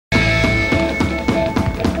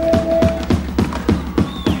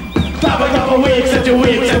Couple weeks since you're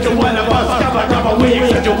one of us. Couple weeks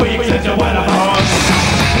since you're one of us.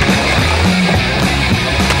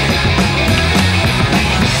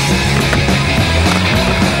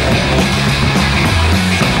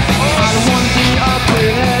 I don't wanna be up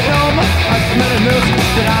in that home. I smell enough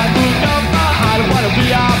that I grew up. I don't wanna be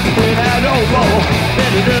up in that home.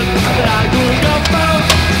 That I grew up.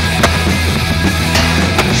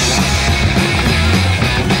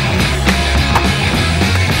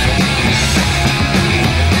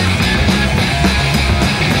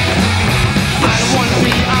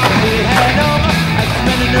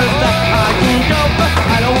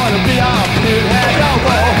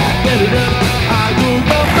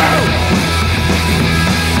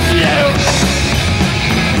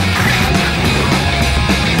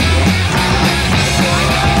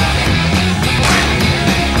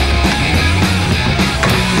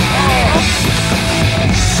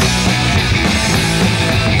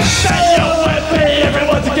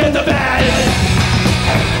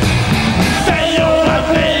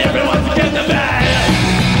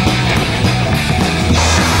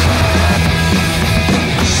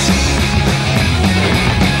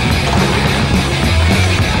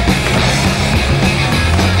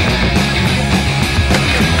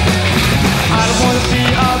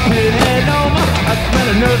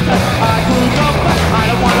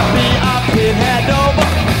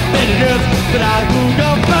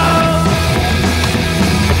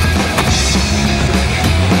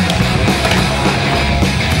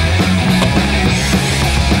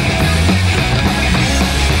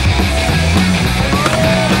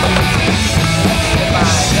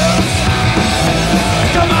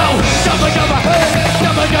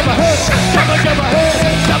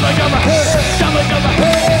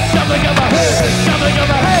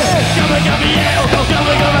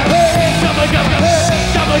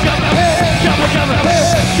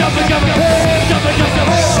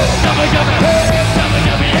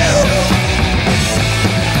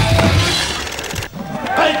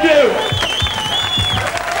 Thank you.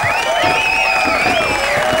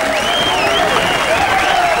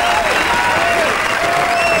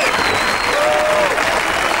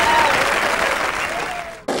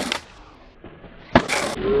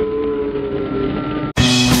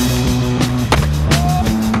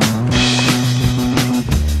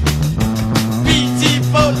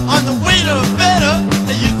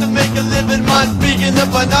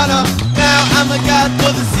 Banana. Now I'm a guy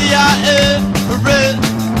for the CIA, a red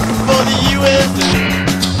for the USA.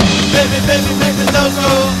 Baby, baby, baby,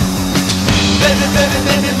 loco. Baby, baby,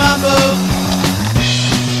 baby, mambo.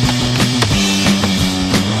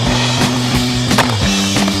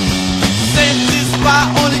 Safety spot,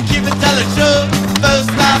 only keep it television.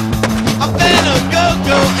 First stop, I'm better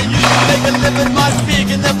go-go. And you can make a living by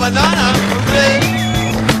speaking the banana. Red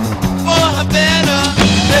for Havana.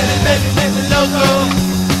 Baby, baby, baby, loco.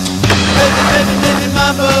 Baby, baby, baby,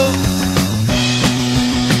 mambo.